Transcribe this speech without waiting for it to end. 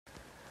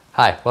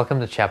Hi, welcome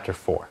to Chapter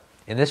 4.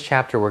 In this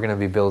chapter we're going to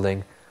be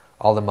building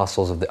all the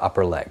muscles of the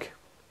upper leg.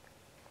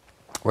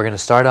 We're going to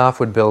start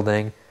off with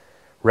building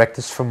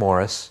rectus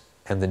femoris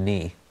and the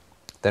knee.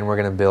 Then we're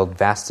going to build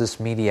vastus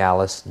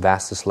medialis,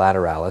 vastus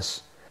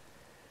lateralis,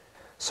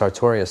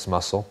 sartorius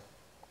muscle,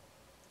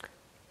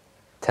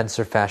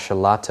 tensor fascia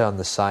lata on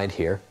the side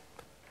here,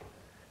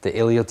 the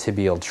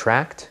iliotibial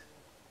tract.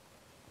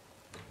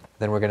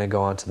 Then we're going to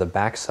go on to the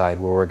back side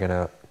where we're going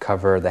to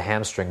cover the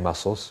hamstring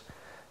muscles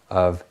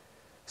of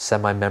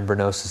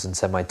semimembranosus and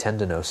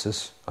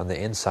semitendinosus on the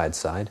inside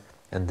side,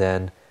 and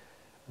then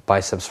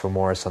biceps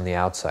femoris on the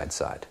outside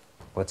side.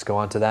 Let's go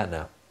on to that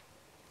now.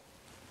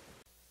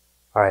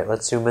 Alright,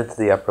 let's zoom into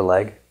the upper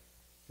leg.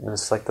 I'm going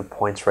to select the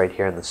points right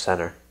here in the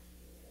center.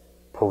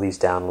 Pull these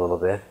down a little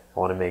bit. I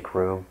want to make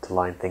room to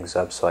line things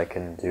up so I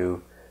can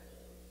do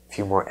a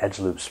few more edge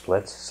loop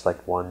splits.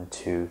 Select 1,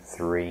 2,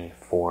 3,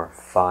 4,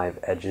 5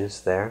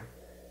 edges there,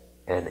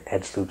 and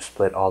edge loop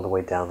split all the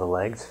way down the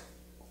legs.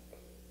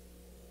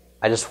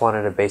 I just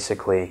wanted to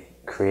basically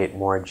create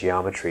more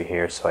geometry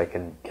here so I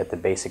can get the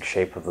basic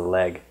shape of the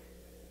leg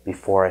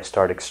before I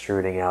start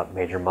extruding out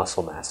major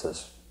muscle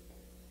masses.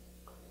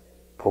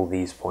 Pull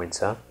these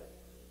points up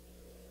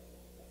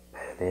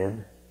and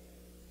in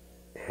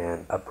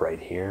and up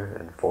right here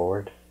and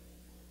forward.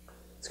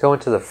 Let's go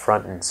into the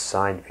front and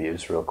side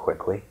views real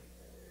quickly.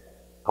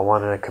 I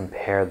wanted to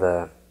compare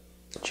the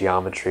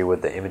geometry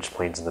with the image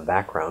planes in the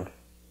background.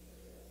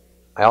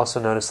 I also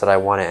noticed that I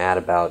want to add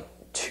about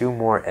 2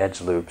 more edge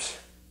loops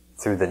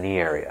through the knee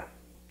area.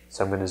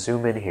 So I'm going to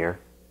zoom in here,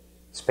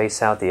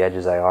 space out the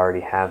edges I already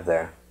have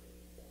there,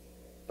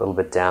 a little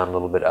bit down, a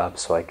little bit up,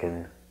 so I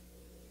can,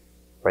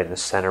 right in the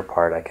center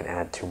part, I can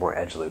add 2 more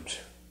edge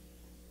loops.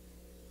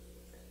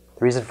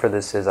 The reason for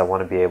this is I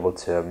want to be able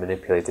to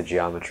manipulate the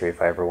geometry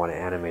if I ever want to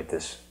animate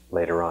this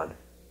later on.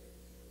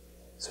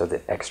 So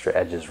the extra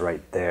edges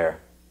right there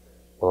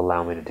will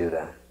allow me to do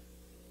that.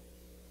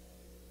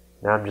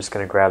 Now I'm just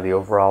going to grab the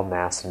overall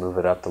mass and move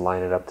it up to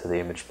line it up to the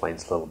image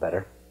planes a little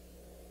better.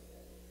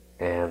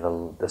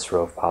 And this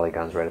row of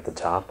polygons right at the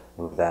top,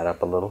 move that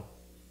up a little.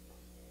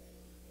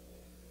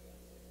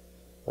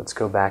 Let's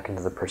go back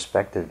into the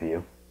perspective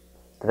view.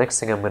 The next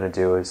thing I'm going to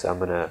do is I'm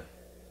going to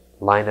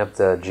line up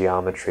the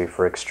geometry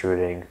for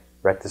extruding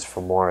rectus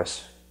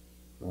femoris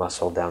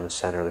muscle down the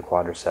center of the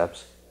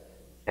quadriceps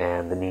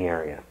and the knee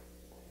area.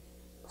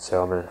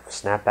 So I'm going to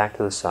snap back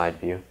to the side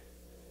view,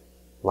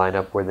 line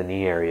up where the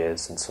knee area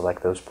is and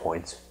select those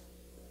points.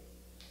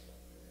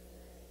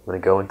 I'm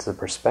going to go into the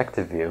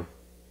perspective view.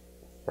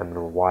 I'm going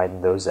to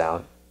widen those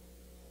out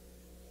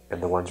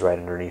and the ones right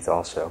underneath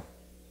also.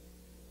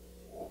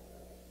 So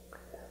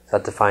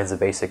that defines the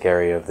basic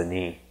area of the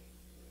knee.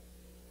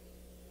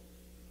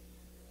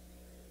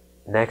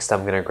 Next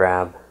I'm going to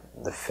grab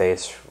the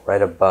face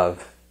right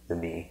above the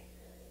knee.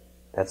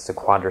 That's the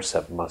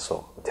quadricep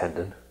muscle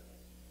tendon.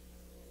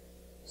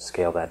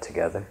 Scale that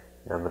together.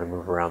 Now I'm going to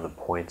move around the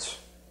points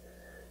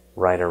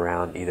right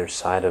around either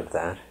side of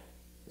that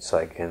so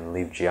I can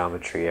leave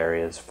geometry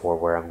areas for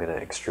where I'm going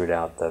to extrude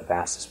out the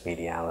vastus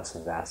medialis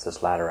and vastus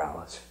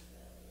lateralis.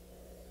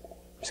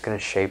 I'm just going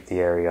to shape the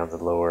area on the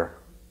lower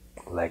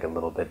leg a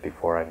little bit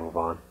before I move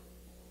on.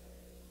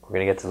 We're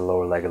going to get to the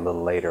lower leg a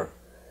little later.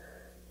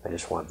 I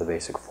just want the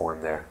basic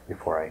form there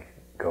before I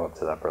go up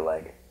to the upper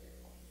leg.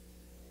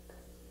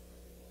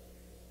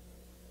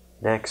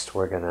 Next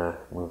we're going to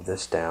move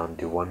this down,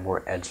 do 1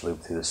 more edge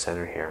loop through the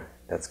center here.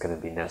 That's going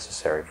to be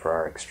necessary for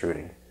our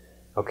extruding.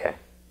 Okay.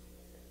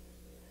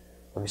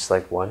 Let me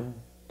select 1,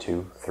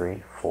 2,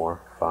 3,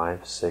 4,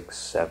 5, 6,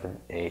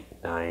 7,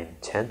 8, 9,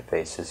 10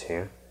 faces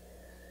here.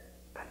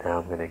 And now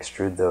I'm going to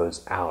extrude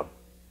those out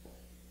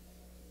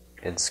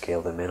and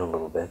scale them in a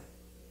little bit.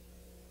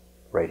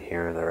 Right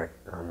here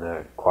on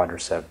the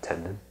quadricep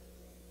tendon.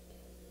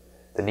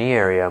 The knee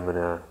area I'm going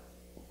to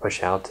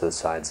push out to the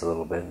sides a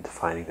little bit,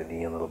 defining the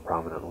knee a little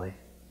prominently.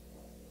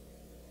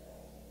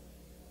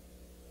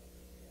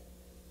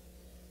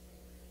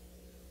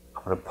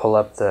 I'm going to pull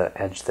up the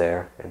edge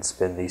there and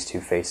spin these 2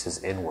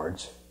 faces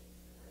inwards.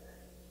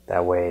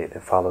 That way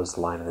it follows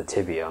the line of the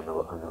tibia on the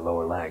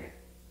lower leg.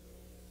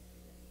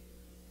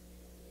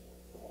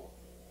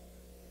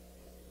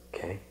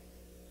 Okay.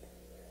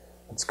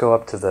 Let's go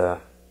up to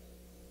the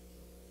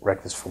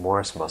rectus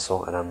femoris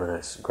muscle, and I'm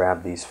going to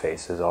grab these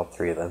faces, all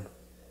 3 of them,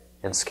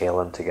 and scale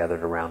them together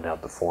to round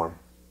out the form.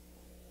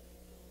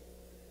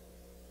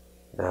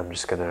 Now I'm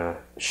just going to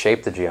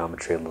shape the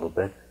geometry a little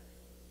bit.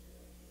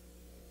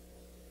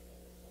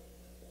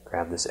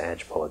 Grab this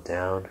edge, pull it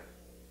down,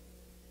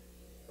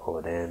 pull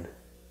it in.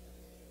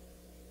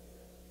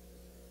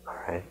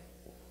 Alright.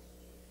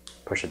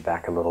 Push it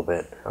back a little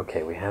bit.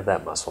 Okay, we have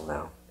that muscle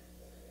now.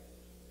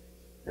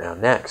 Now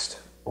next,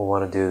 we'll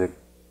want to do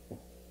the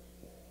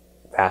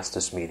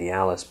vastus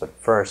medialis, but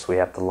first we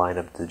have to line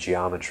up the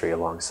geometry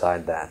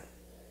alongside that.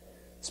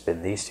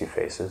 Spin these 2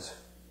 faces.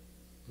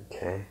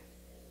 Okay,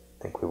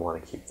 I think we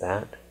want to keep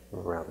that.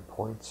 Move around the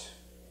points.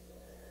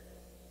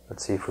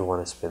 Let's see if we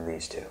want to spin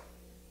these 2.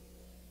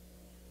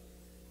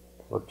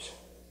 Whoops.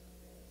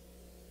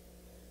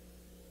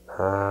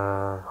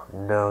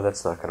 No,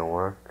 that's not going to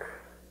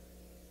work.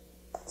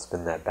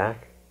 Spin that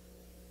back.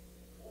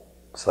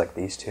 Select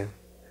these two.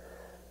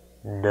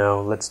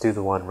 No, let's do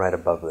the one right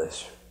above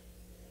this.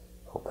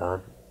 Hold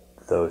on.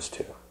 Those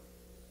two.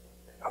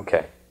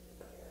 Okay.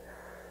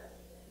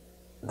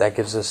 That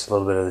gives us a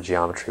little bit of the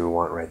geometry we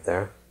want right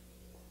there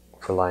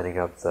for lining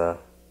up the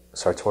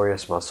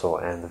sartorius muscle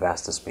and the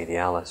vastus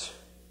medialis.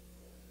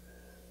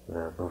 I'm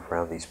going to move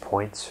around these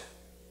points.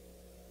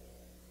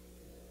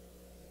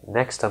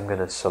 Next, I'm going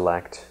to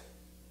select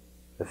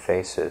the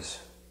faces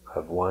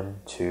of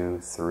 1,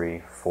 2,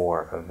 3,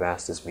 4 of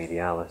vastus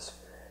medialis.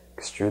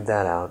 Extrude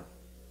that out.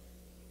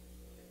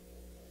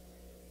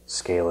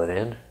 Scale it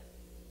in.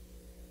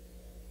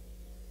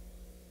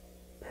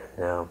 And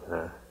now I'm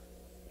going to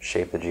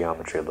shape the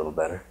geometry a little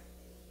better.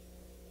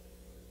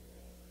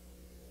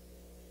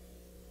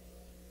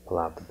 Pull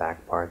out the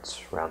back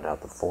parts, round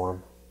out the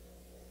form.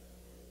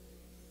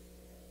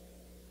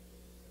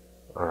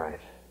 Alright.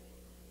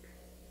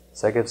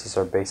 So that gives us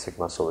our basic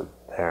muscle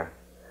there.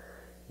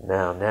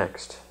 Now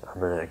next, I'm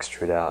going to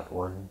extrude out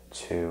 1,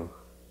 2,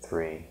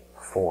 3,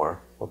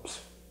 4.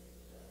 Whoops.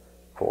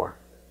 4.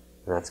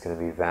 And that's going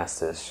to be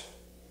vastus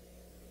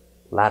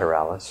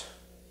lateralis.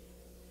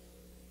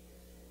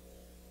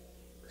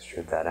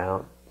 Extrude that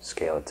out,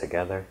 scale it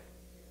together.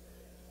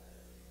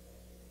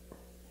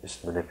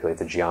 Just manipulate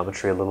the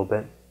geometry a little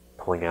bit,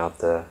 pulling out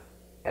the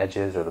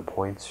edges or the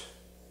points,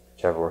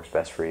 whichever works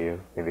best for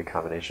you, maybe a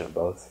combination of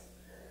both.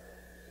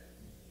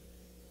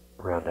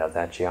 Round out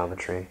that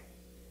geometry.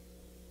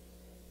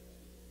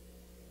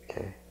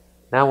 Okay.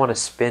 Now I want to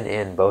spin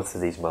in both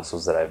of these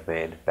muscles that I've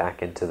made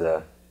back into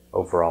the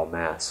overall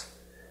mass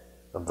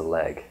of the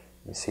leg.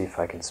 Let me see if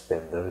I can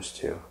spin those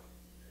two.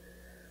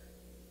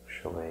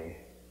 Actually,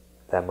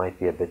 that might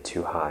be a bit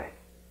too high.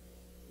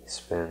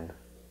 Spin.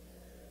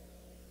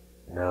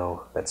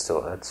 No, that's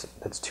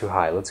too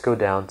high. Let's go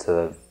down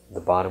to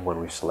the bottom one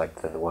we've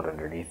selected and the one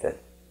underneath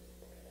it.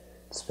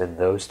 Spin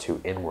those two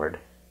inward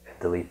and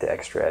delete the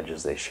extra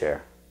edges they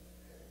share.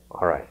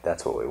 Alright,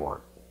 that's what we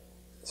want.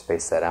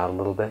 Space that out a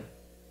little bit.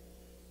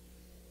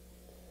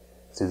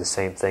 Let's do the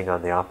same thing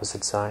on the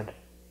opposite side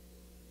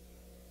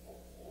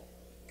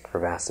for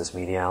vastus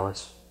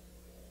medialis.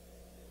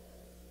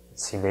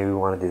 Let's see, maybe we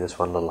want to do this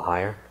one a little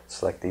higher.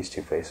 Select these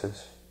two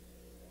faces.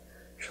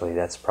 Actually,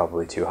 that's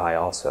probably too high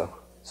also.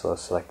 So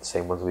let's select the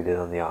same ones we did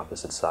on the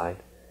opposite side.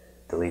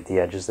 Delete the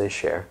edges they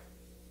share.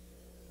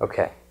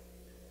 Okay.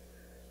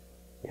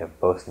 You have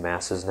both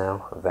masses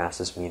now,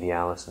 vastus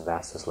medialis and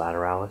vastus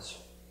lateralis.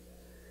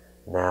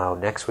 Now,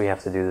 next we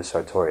have to do the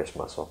sartorius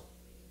muscle.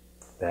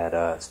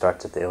 That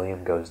starts at the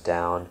ilium, goes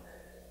down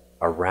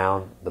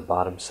around the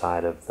bottom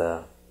side of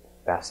the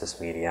vastus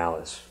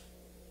medialis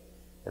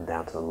and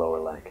down to the lower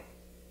leg.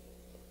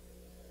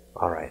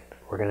 Alright,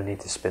 we're going to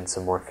need to spin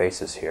some more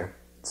faces here.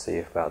 Let's see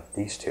about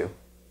these two.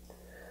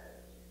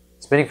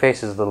 Spinning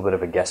faces is a little bit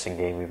of a guessing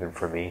game even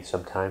for me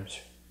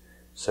sometimes,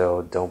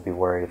 so don't be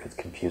worried if it's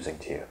confusing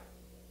to you.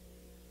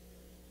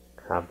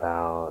 How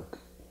about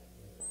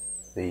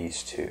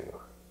these two?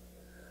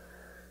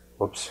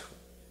 Whoops,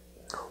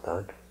 hold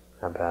on.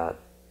 How about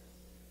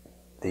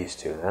these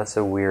two? That's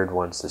a weird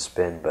ones to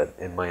spin, but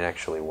it might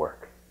actually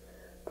work.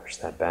 Push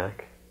that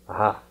back.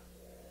 Aha!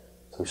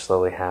 So we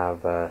slowly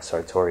have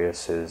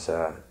sartorius's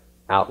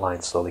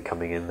outline slowly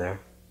coming in there.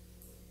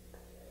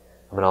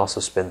 I'm going to also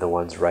spin the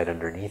ones right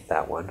underneath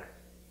that one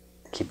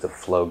to keep the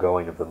flow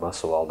going of the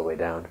muscle all the way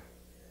down.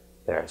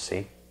 There,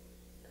 see?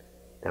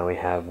 Now we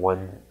have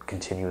one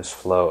continuous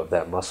flow of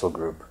that muscle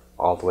group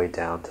all the way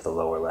down to the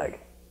lower leg,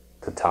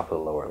 to the top of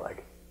the lower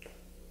leg.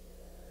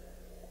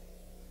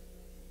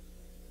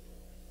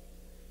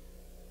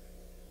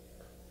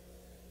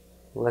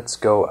 Let's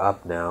go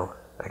up now.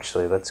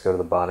 Actually, let's go to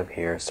the bottom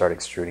here, start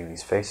extruding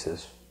these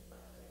faces.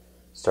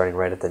 Starting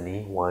right at the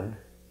knee, 1.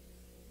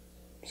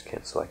 Just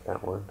can't select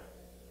that one.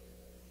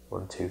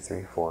 1, 2,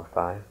 3, 4,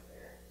 5,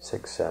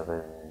 6,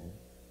 7.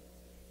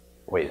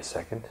 Wait a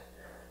second.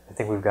 I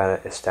think we've got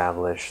to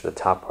establish the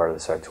top part of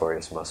the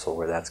sartorius muscle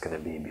where that's going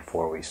to be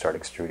before we start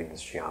extruding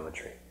this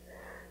geometry.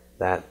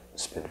 That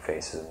spin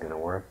face isn't going to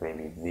work.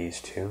 Maybe these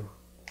two.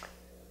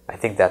 I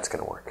think that's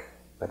going to work.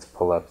 Let's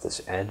pull up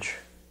this edge.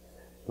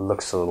 It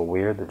looks a little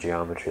weird. The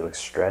geometry looks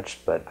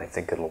stretched, but I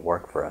think it'll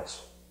work for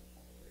us.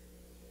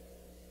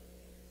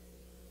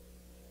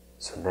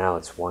 So now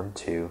it's 1,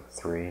 2,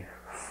 3,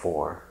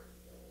 4,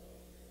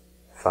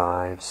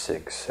 5,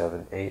 6,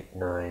 7, 8,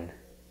 9.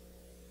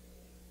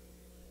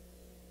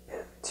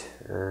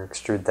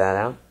 Extrude that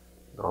out,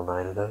 all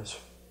 9 of those.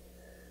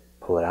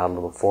 Pull it out a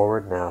little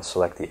forward. Now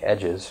select the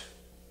edges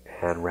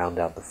and round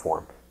out the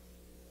form.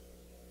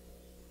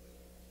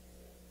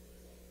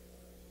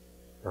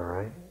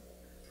 Alright,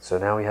 so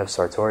now we have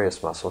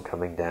sartorius muscle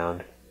coming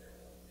down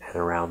and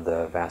around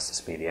the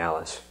vastus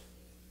medialis.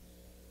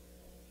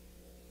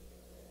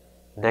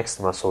 Next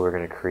muscle we're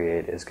going to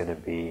create is going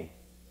to be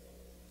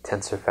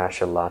tensor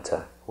fascia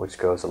lata, which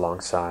goes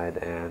alongside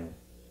and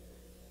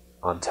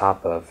on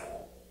top of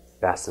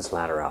vastus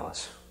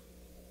lateralis.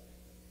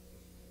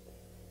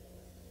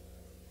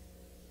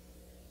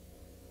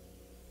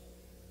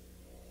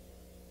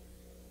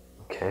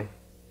 Okay.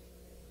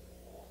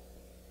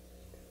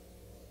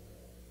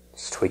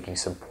 Just tweaking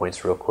some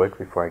points real quick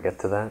before I get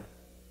to that.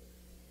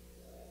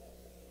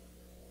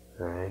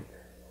 Alright.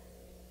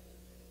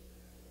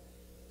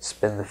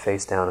 Spin the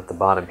face down at the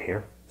bottom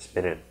here.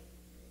 Spin it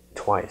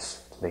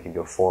twice to make it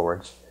go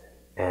forwards.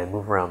 And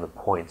move around the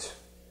points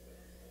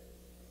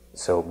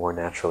so it more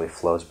naturally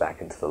flows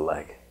back into the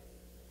leg.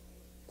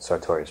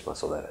 Sartorius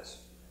muscle, that is.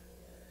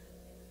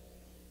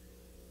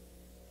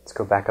 Let's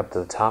go back up to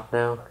the top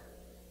now.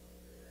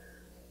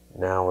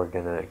 Now we're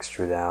going to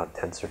extrude out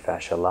tensor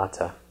fascia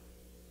lata.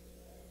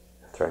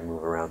 After I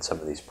move around some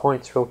of these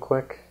points real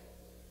quick,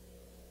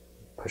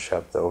 push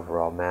up the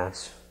overall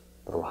mass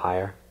a little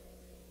higher.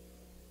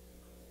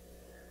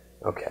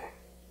 Okay.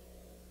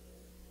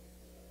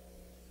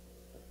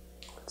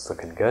 It's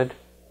looking good.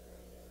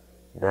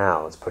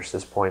 Now let's push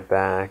this point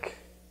back,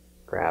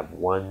 grab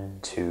 1,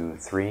 2,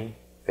 3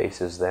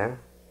 faces there,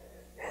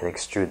 and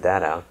extrude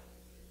that out.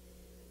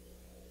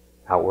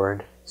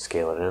 Outward,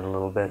 scale it in a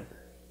little bit,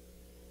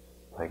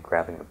 like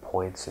grabbing the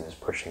points and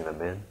just pushing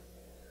them in.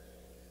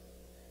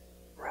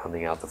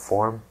 Rounding out the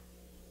form.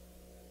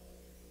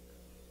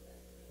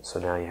 So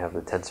now you have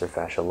the tensor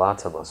fascia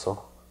lata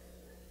muscle.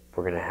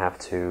 We're going to have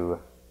to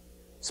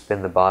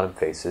spin the bottom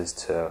faces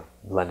to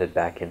blend it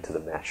back into the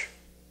mesh.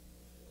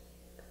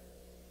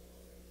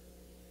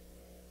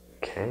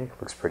 Okay,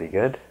 looks pretty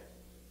good.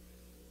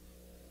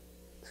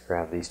 Let's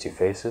grab these two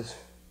faces.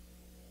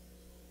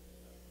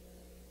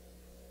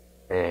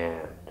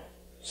 And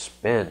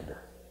spin.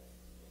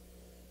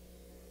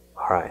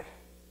 Alright.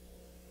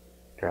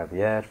 Grab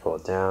the edge, pull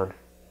it down.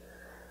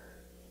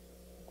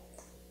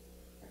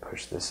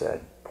 Push this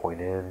point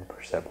in,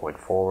 push that point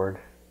forward.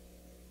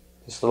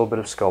 Just a little bit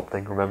of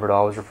sculpting. Remember to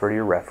always refer to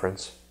your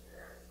reference,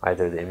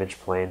 either the image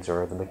planes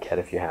or the maquette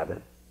if you have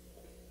it.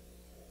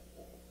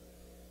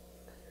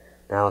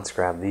 Now let's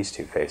grab these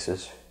two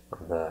faces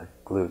on the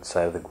glute,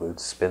 side of the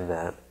glutes, spin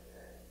that.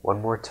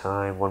 One more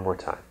time.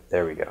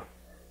 There we go.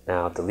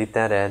 Now delete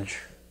that edge,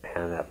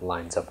 and that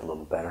lines up a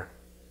little better.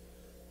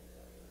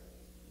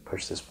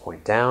 Push this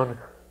point down.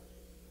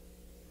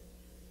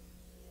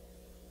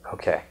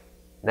 Okay,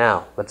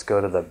 now let's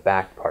go to the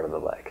back part of the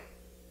leg,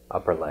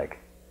 upper leg,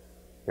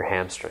 your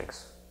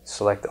hamstrings.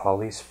 Select all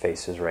these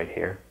faces right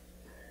here.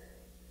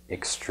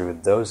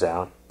 Extrude those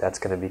out. That's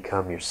going to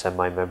become your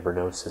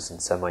semimembranosus and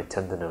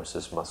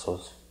semitendinosus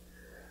muscles.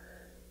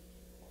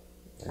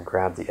 And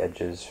grab the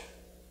edges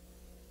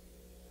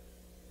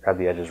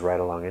right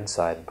along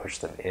inside and push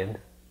them in.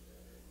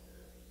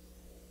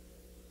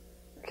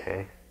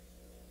 Okay.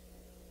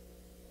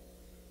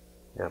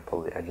 Now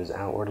pull the edges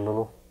outward a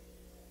little.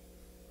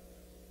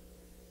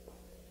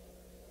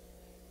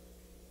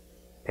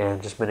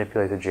 And just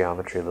manipulate the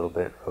geometry a little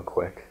bit real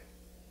quick.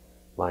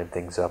 Line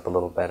things up a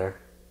little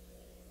better.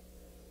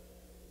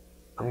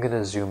 I'm going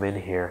to zoom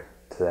in here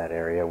to that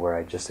area where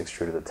I just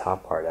extruded the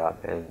top part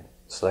out and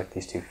select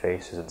these two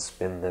faces and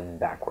spin them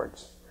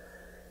backwards.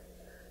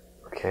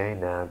 Okay,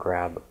 now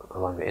grab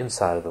along the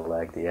inside of the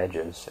leg, the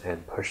edges,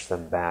 and push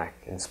them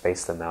back and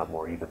space them out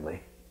more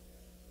evenly.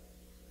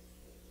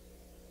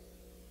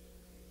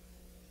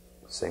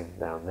 Same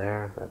down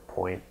there, that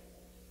point.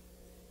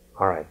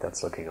 Alright,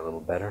 that's looking a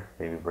little better.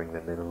 Maybe bring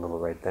them in a little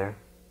right there.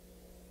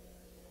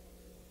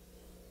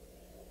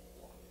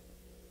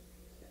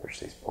 Push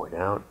these point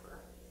out.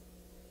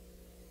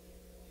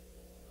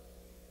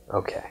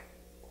 Okay,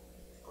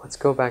 let's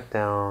go back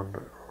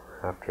down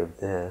after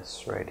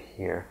this right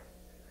here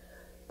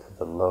to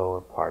the lower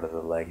part of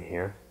the leg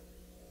here.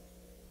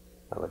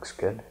 That looks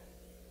good.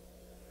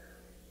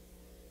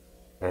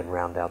 And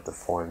round out the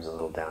forms a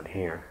little down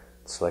here.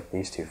 Select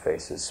these two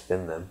faces,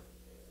 spin them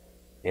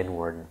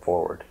inward and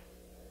forward,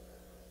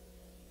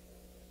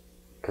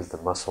 because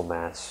the muscle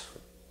mass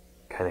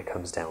kind of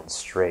comes down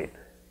straight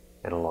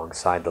and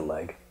alongside the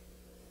leg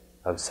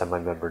of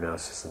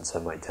semimembranosus and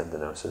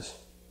semitendinosus.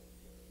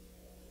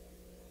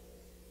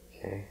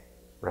 Okay,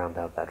 round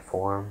out that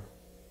form,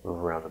 move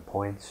around the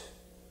points.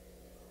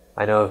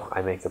 I know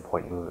I make the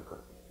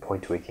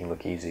point tweaking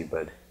look easy,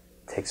 but it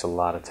takes a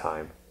lot of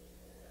time.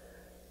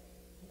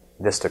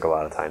 This took a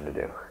lot of time to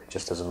do. It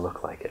just doesn't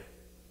look like it.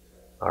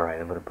 Alright,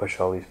 I'm going to push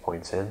all these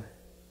points in.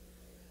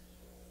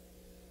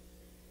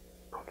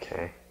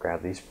 Okay,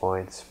 grab these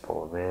points,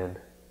 pull them in.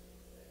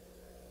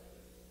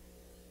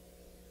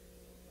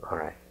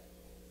 Alright.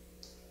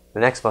 The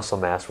next muscle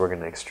mass we're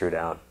going to extrude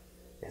out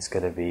is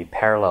going to be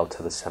parallel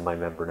to the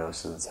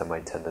semimembranosus and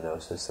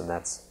semitendinosus, and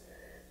that's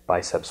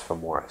biceps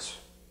femoris.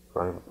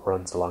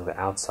 Runs along the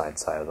outside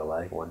side of the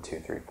leg, 1, 2,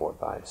 3, 4,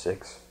 5,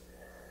 6,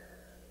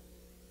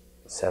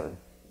 7,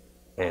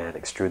 and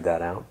extrude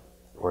that out.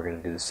 We're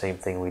going to do the same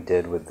thing we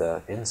did with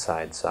the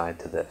inside side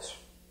to this.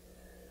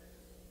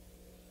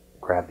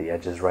 Grab the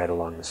edges right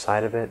along the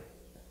side of it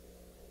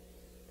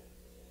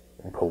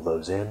and pull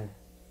those in.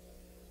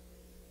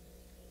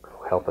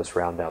 It'll help us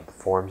round out the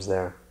forms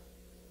there.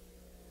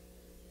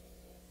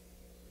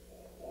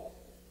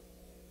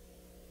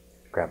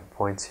 Grab the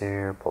points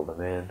here, pull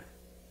them in.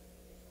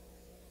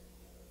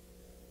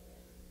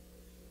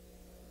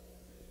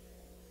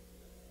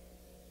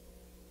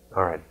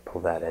 Alright,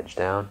 pull that edge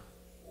down.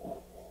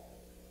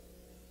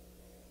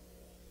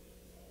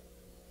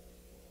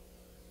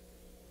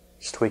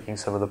 Just tweaking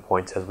some of the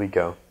points as we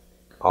go.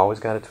 Always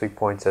got to tweak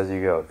points as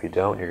you go. If you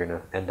don't, you're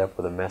going to end up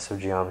with a mess of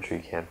geometry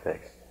you can't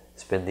fix.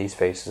 Spin these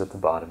faces at the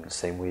bottom the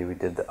same way we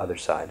did the other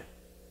side.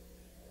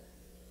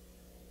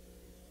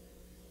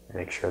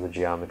 Make sure the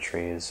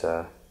geometry is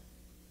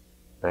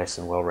nice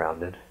and well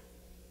rounded.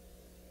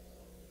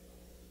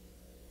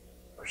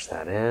 Push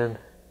that in.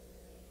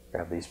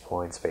 Grab these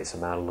points, space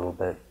them out a little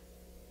bit.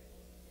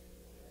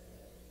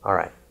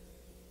 Alright.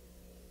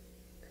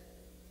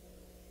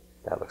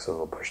 That looks a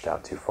little pushed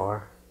out too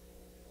far.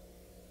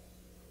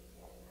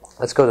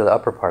 Let's go to the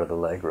upper part of the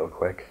leg real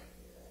quick.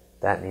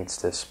 That needs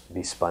to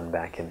be spun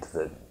back into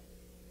the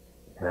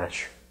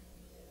mesh.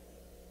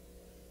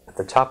 At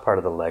the top part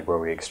of the leg where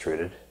we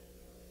extruded,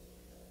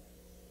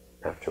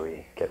 after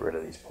we get rid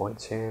of these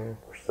points here,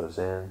 push those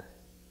in.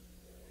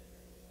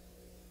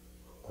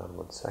 Hold on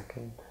 1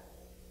 second.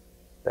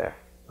 There,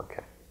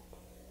 okay.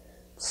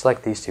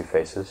 Select these two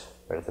faces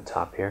right at the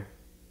top here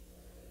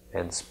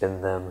and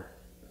spin them.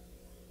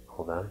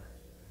 Hold on.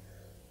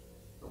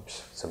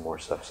 Oops, some more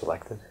stuff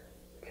selected.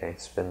 Okay,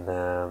 spin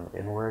them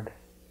inward,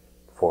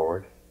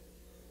 forward.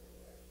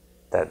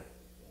 That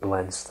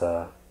blends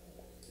the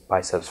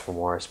biceps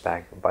femoris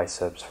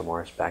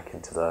back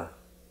into the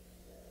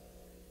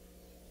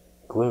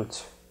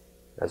glutes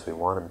as we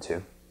want them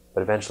to.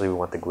 But eventually we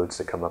want the glutes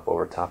to come up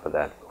over top of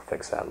that. We'll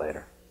fix that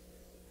later.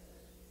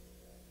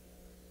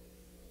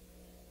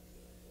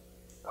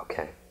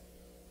 Okay.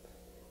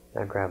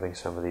 Now grabbing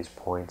some of these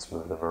points,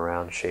 move them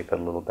around, shape it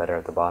a little better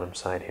at the bottom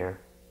side here.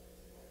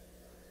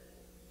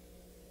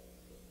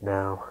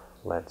 Now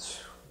let's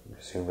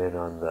zoom in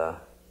on the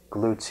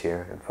glutes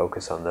here and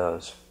focus on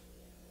those.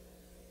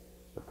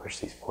 I'll push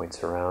these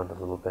points around a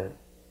little bit.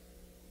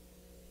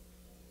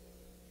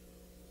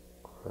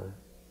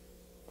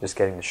 Just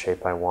getting the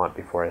shape I want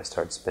before I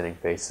start spinning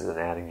faces and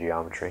adding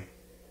geometry.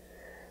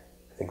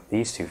 I think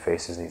these two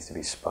faces need to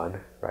be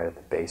spun right at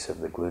the base of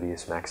the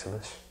gluteus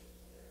maximus.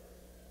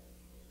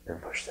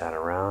 And push that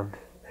around,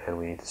 and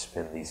we need to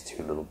spin these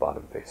two little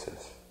bottom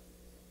faces.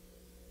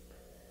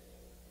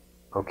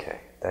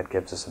 Okay, that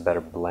gives us a better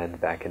blend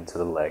back into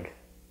the leg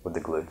with the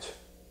glutes.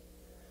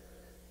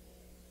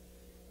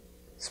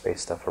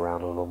 Space stuff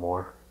around a little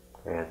more,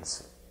 and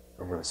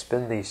I'm going to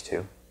spin these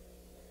two,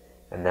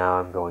 and now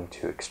I'm going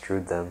to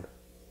extrude them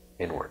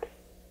inward.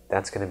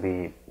 That's going to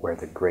be where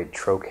the great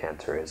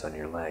trochanter is on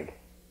your leg.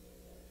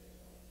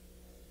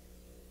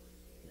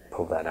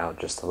 Pull that out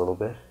just a little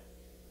bit.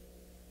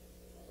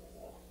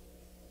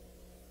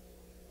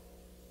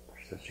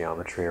 Push the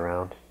geometry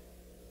around.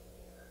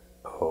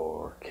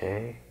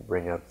 Okay,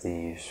 bring up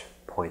these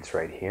points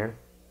right here.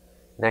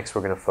 Next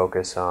we're going to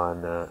focus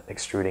on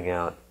extruding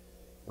out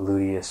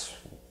gluteus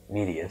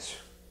medius.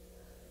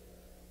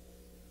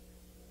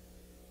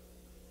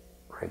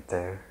 Right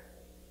there.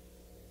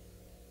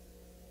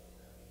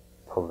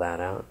 Pull that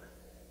out.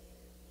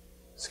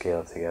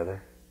 Scale it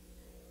together.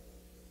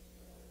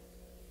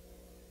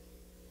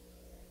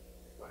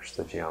 Push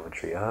the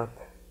geometry up.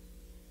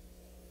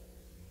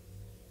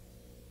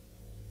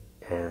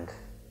 And,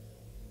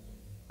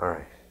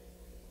 alright,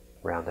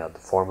 round out the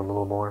form a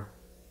little more.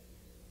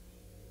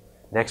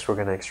 Next we're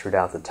going to extrude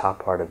out the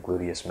top part of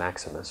gluteus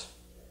maximus.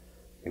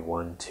 Be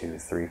 1, 2,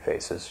 3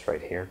 faces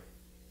right here.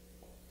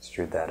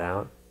 Extrude that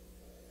out.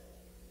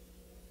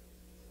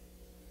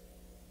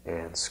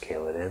 And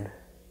scale it in.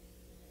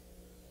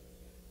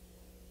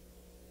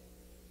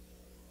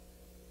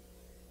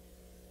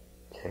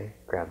 Okay,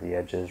 grab the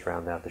edges,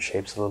 round out the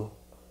shapes a little.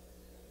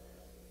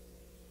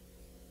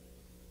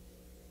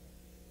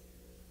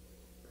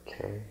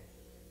 Okay.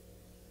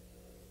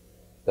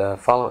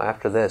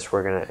 After this,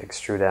 we're going to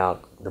extrude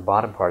out the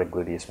bottom part of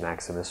gluteus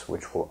maximus,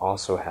 which will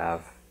also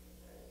have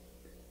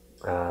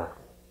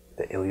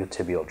the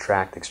iliotibial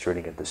tract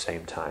extruding at the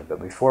same time. But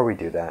before we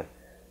do that,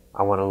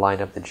 I want to line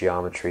up the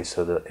geometry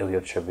so the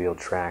iliotibial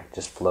tract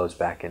just flows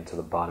back into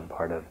the bottom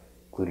part of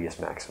gluteus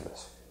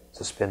maximus.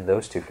 So spin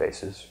those two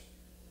faces.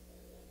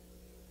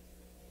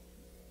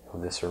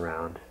 Move this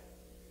around.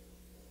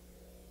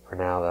 For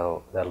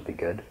now, that'll be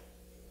good.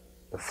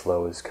 The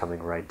flow is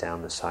coming right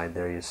down the side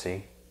there, you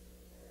see.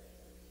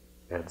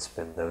 And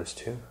spin those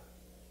two.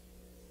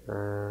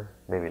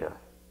 Maybe not.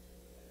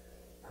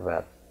 How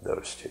about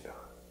those two?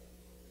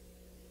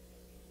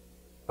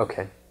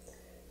 Okay.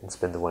 And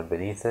spin the one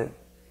beneath it.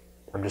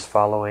 I'm just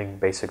following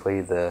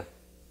basically the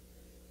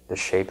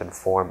shape and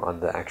form on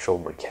the actual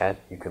maquette.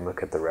 You can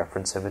look at the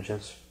reference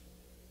images.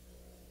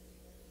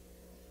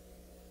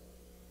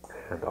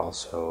 And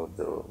also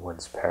the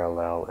ones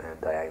parallel and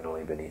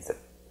diagonally beneath it.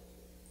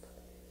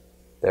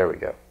 There we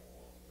go.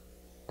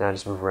 Now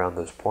just move around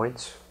those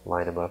points,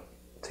 line them up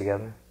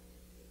together.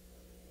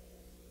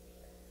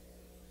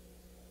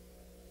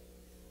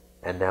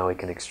 And now we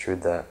can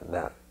extrude the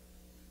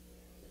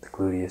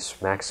gluteus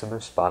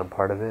maximus, bottom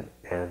part of it,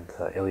 and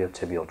the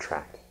iliotibial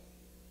tract.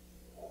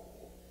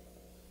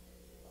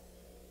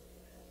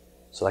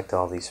 Select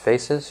all these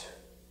faces.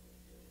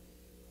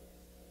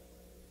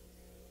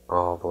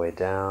 all the way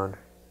down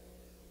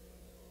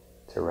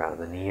to around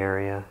the knee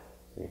area.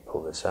 Let me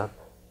pull this up.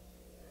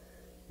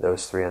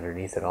 Those three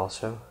underneath it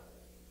also.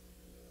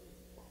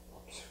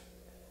 Oops.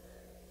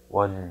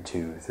 1,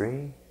 2,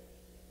 3.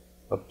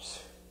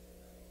 Oops.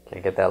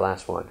 Can't get that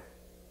last one.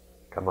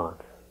 Come on.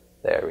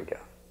 There we go.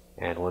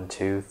 And 1,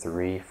 2,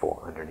 3,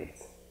 4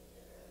 underneath.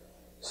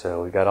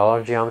 So we've got all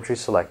our geometry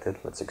selected.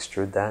 Let's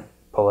extrude that.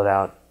 Pull it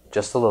out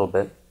just a little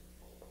bit.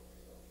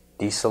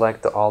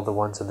 Deselect all the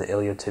ones in the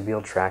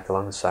iliotibial tract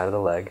along the side of the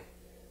leg.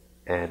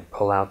 And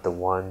pull out the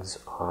ones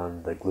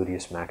on the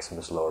gluteus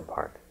maximus lower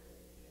part.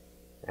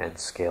 And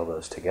scale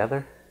those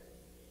together.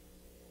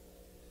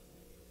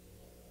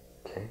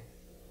 Okay.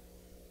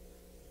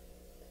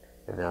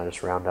 And now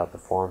just round out the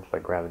forms by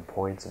grabbing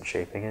points and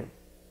shaping it.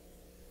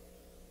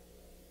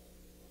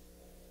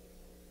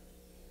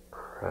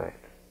 Right.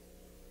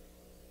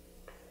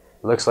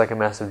 It looks like a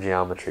mess of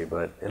geometry,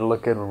 but it'll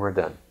look good when we're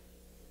done.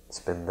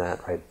 Spin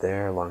that right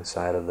there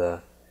alongside of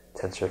the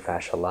tensor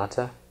fascia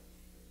lata.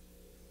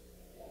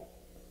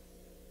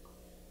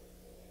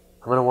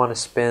 I'm going to want to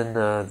spin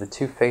the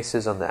two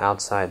faces on the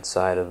outside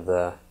side of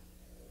the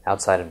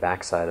outside and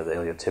back side of the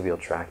iliotibial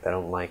tract. I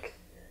don't like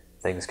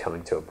things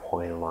coming to a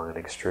point along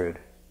an extrude.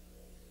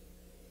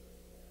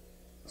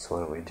 So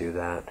why don't we do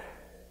that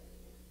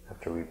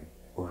after we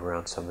move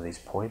around some of these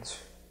points.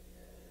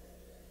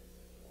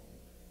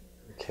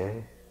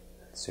 Okay,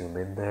 zoom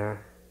in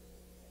there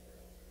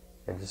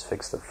and just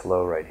fix the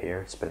flow right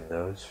here. Spin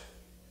those.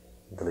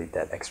 Delete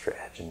that extra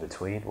edge in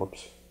between.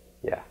 Whoops.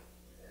 Yeah,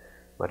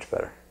 much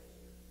better.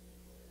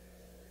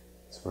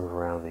 Let's move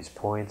around these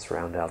points,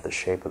 round out the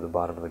shape of the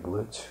bottom of the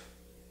glutes.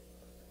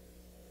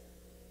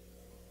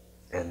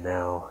 And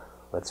now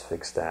let's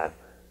fix that.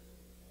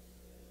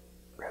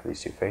 Grab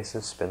these two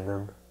faces, spin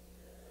them,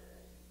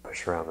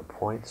 push around the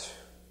points,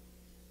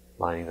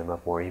 lining them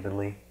up more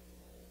evenly.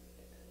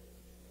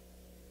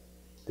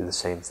 Do the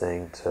same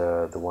thing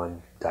to the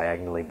one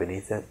diagonally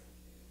beneath it.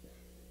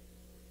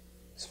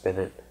 Spin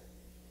it,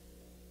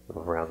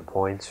 move around the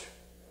points,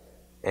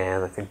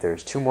 and I think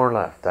there's two more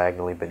left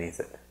diagonally beneath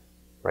it,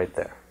 right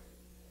there.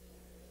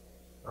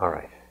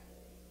 Alright,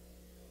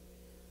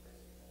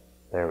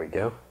 there we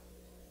go.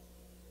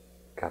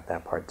 Got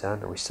that part done.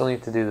 And we still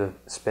need to do the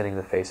spinning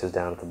the faces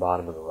down at the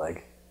bottom of the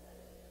leg.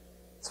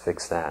 Let's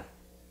fix that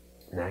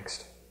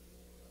next.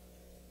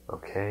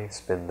 Okay,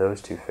 spin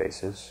those two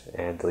faces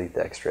and delete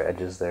the extra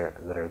edges there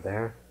that are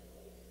there.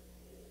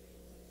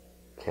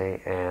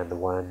 Okay, and the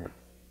one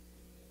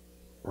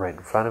right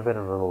in front of it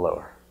and a little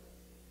lower.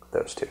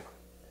 Those two.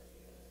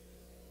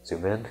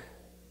 Zoom in,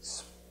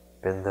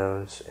 spin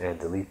those, and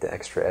delete the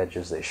extra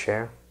edges they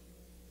share.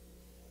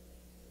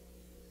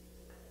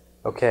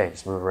 Okay,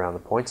 just move around the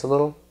points a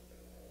little,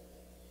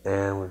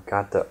 and we've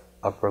got the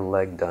upper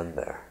leg done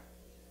there.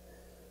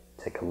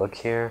 Take a look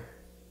here.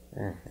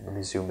 Let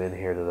me zoom in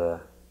here to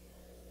the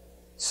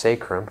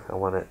sacrum. I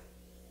want to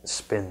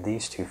spin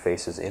these two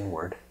faces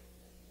inward.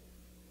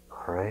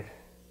 Alright.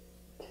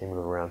 Okay,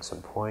 move around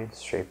some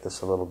points, shape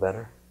this a little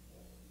better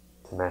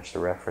to match the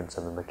reference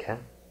in the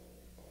maquette.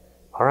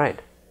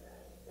 Alright,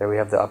 there we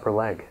have the upper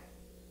leg.